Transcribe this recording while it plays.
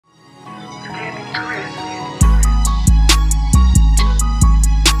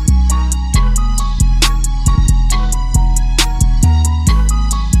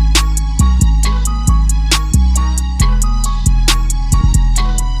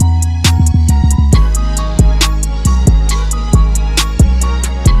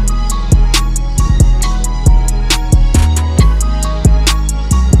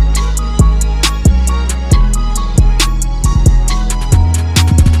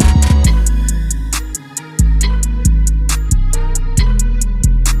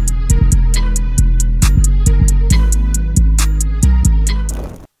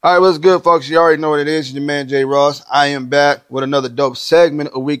All right, what's good, folks? You already know what it is. It's your man, Jay Ross. I am back with another dope segment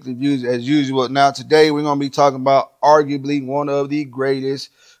of Weekly Views as usual. Now, today we're going to be talking about arguably one of the greatest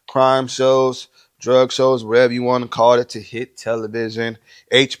crime shows, drug shows, whatever you want to call it, to hit television,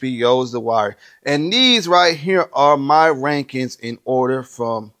 HBO's The Wire. And these right here are my rankings in order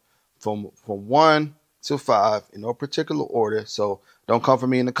from 1 to 5 in no particular order. So don't come for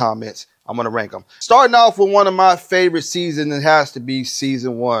me in the comments. I'm going to rank them. Starting off with one of my favorite seasons, it has to be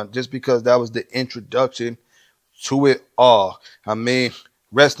season 1, just because that was the introduction to it all. I mean,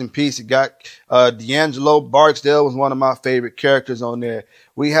 rest in peace. It got D'Angelo Barksdale was one of my favorite characters on there.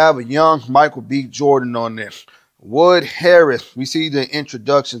 We have a young Michael B. Jordan on there. Wood Harris, we see the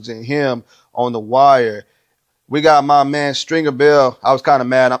introductions in him on The Wire. We got my man Stringer Bell. I was kind of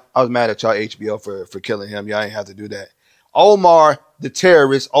mad. I was mad at y'all HBO for killing him. Y'all ain't have to do that. Omar, the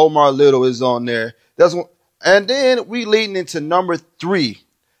terrorist, Omar Little is on there. And then we leading into number 3.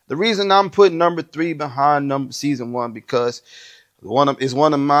 The reason I'm putting number 3 behind season 1 because it's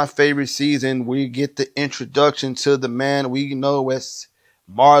one of my favorite seasons. We get the introduction to the man we know as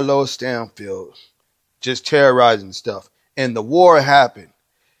Marlo Stanfield, just terrorizing stuff. And the war happened,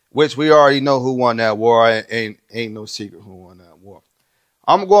 which we already know who won that war. Ain't no secret who won that war.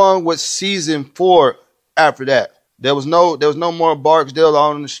 I'm going with season 4 after that. There was no more Barksdale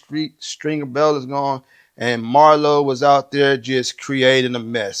on the street. Stringer Bell is gone. And Marlo was out there just creating a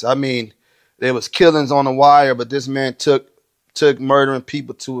mess. I mean, there was killings on The Wire, but this man took murdering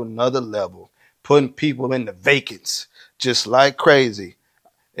people to another level, putting people in the vacants just like crazy.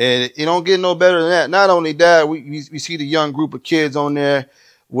 And it don't get no better than that. Not only that, we see the young group of kids on there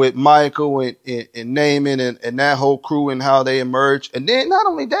with Michael and Naaman and that whole crew and how they emerge. And then not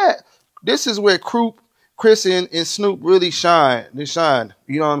only that, this is where Chris and Snoop really shine. They shine.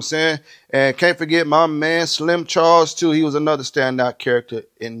 You know what I'm saying? And can't forget my man Slim Charles, too. He was another standout character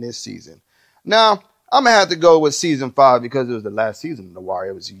in this season. Now, I'm going to have to go with season 5 because it was the last season of The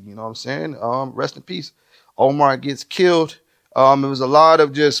Wire. It was, you know what I'm saying? Rest in peace. Omar gets killed. It was a lot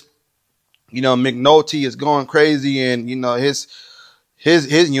of just, McNulty is going crazy and,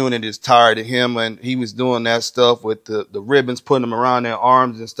 his unit is tired of him, and he was doing that stuff with the ribbons, putting them around their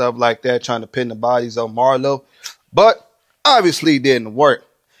arms and stuff like that, trying to pin the bodies on Marlo. But obviously it didn't work.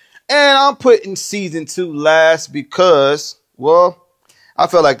 And I'm putting season 2 last because, well, I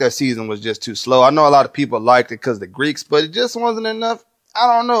felt like that season was just too slow. I know a lot of people liked it because of the Greeks, but it just wasn't enough.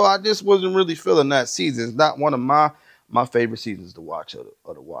 I don't know. I just wasn't really feeling that season. It's not one of my favorite seasons to watch of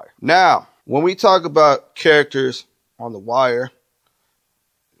The Wire. Now, when we talk about characters on The Wire,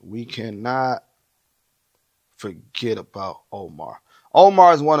 we cannot forget about Omar.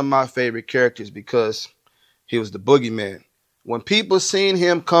 Omar is one of my favorite characters because he was the boogeyman. When people seen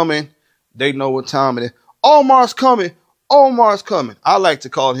him coming, they know what time it is. Omar's coming. Omar's coming. I like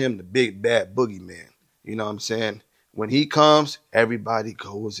to call him the big bad boogeyman. You know what I'm saying? When he comes, everybody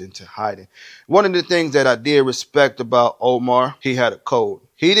goes into hiding. One of the things that I did respect about Omar, he had a code.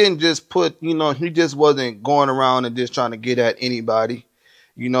 He didn't just he just wasn't going around and just trying to get at anybody.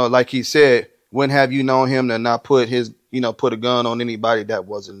 Like he said, when have you known him to not put put a gun on anybody that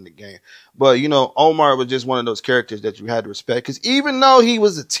wasn't in the game? But, Omar was just one of those characters that you had to respect. Because even though he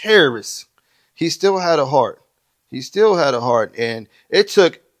was a terrorist, he still had a heart. He still had a heart. And it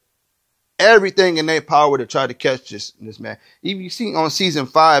took everything in their power to try to catch this man. Even you see on season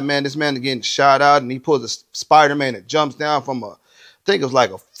 5, man, this man is getting shot out and he pulls a Spider-Man that jumps down from I think it was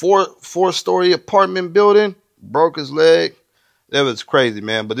like a four-story apartment building, broke his leg. That was crazy,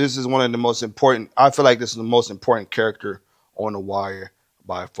 man. But this is one of the most important. I feel like this is the most important character on The Wire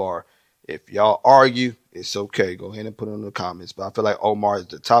by far. If y'all argue, it's okay. Go ahead and put it in the comments. But I feel like Omar is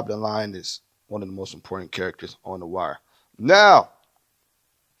the top of the line. Is one of the most important characters on The Wire. Now,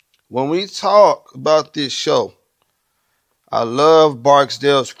 when we talk about this show, I love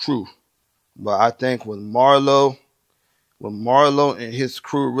Barksdale's crew. But I think when Marlo and his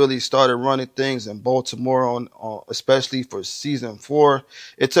crew really started running things in Baltimore, on especially for season 4,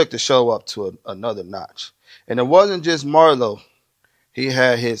 it took the show up to another notch. And it wasn't just Marlo; he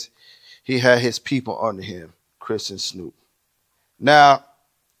had his people under him, Chris and Snoop. Now,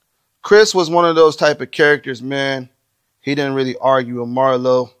 Chris was one of those type of characters, man. He didn't really argue with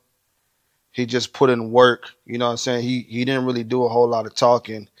Marlo. He just put in work. You know what I'm saying? He didn't really do a whole lot of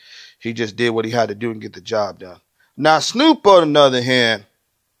talking. He just did what he had to do and get the job done. Now, Snoop, on the other hand,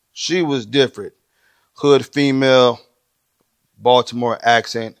 she was different. Hood female, Baltimore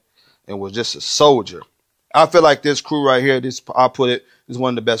accent, and was just a soldier. I feel like this crew right here, this is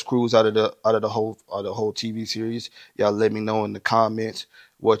one of the best crews out of the whole TV series. Y'all let me know in the comments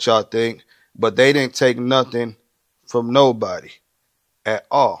what y'all think. But they didn't take nothing from nobody. at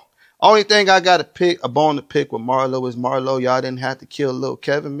all. Only thing I got to pick a bone to pick with Marlo is Marlo. Y'all didn't have to kill little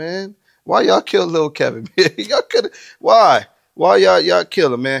Kevin, man. Why y'all kill little Kevin? Y'all could. Why? Why y'all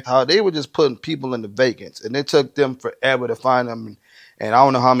kill him, man? How they were just putting people in the vacants, and it took them forever to find them. And I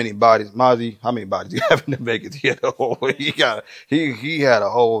don't know how many bodies, Mozzie, how many bodies you have in the vacants? He had a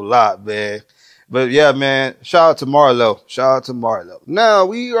whole lot, man. But yeah, man, shout out to Marlo. Shout out to Marlo. Now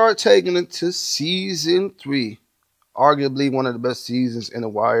we are taking it to season 3. Arguably one of the best seasons in The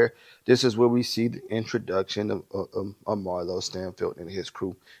Wire. This is where we see the introduction of Marlo Stanfield and his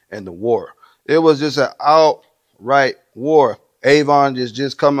crew and the war. It was just an outright war. Avon is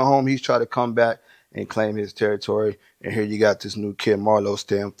just coming home. He's trying to come back and claim his territory. And here you got this new kid, Marlo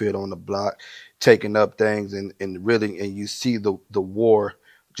Stanfield, on the block, taking up things and you see the war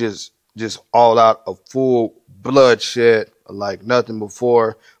just all out of full bloodshed like nothing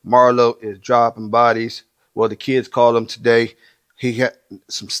before. Marlo is dropping bodies. Well, the kids call him today. He had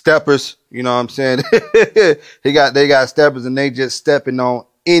some steppers, you know what I'm saying? They got steppers and they just stepping on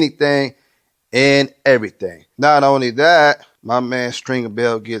anything and everything. Not only that, my man Stringer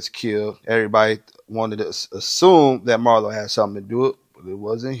Bell gets killed. Everybody wanted to assume that Marlo had something to do it, but it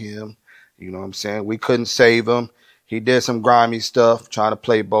wasn't him. You know what I'm saying? We couldn't save him. He did some grimy stuff, trying to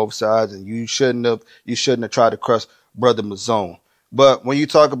play both sides, and you shouldn't have tried to crush Brother Mazone. But when you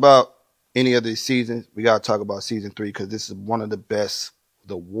talk about any of these seasons, we gotta talk about season 3 because this is one of the best,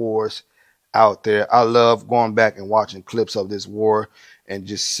 the wars out there. I love going back and watching clips of this war and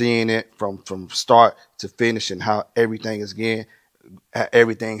just seeing it from start to finish and how everything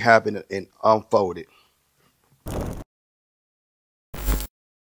happened and unfolded.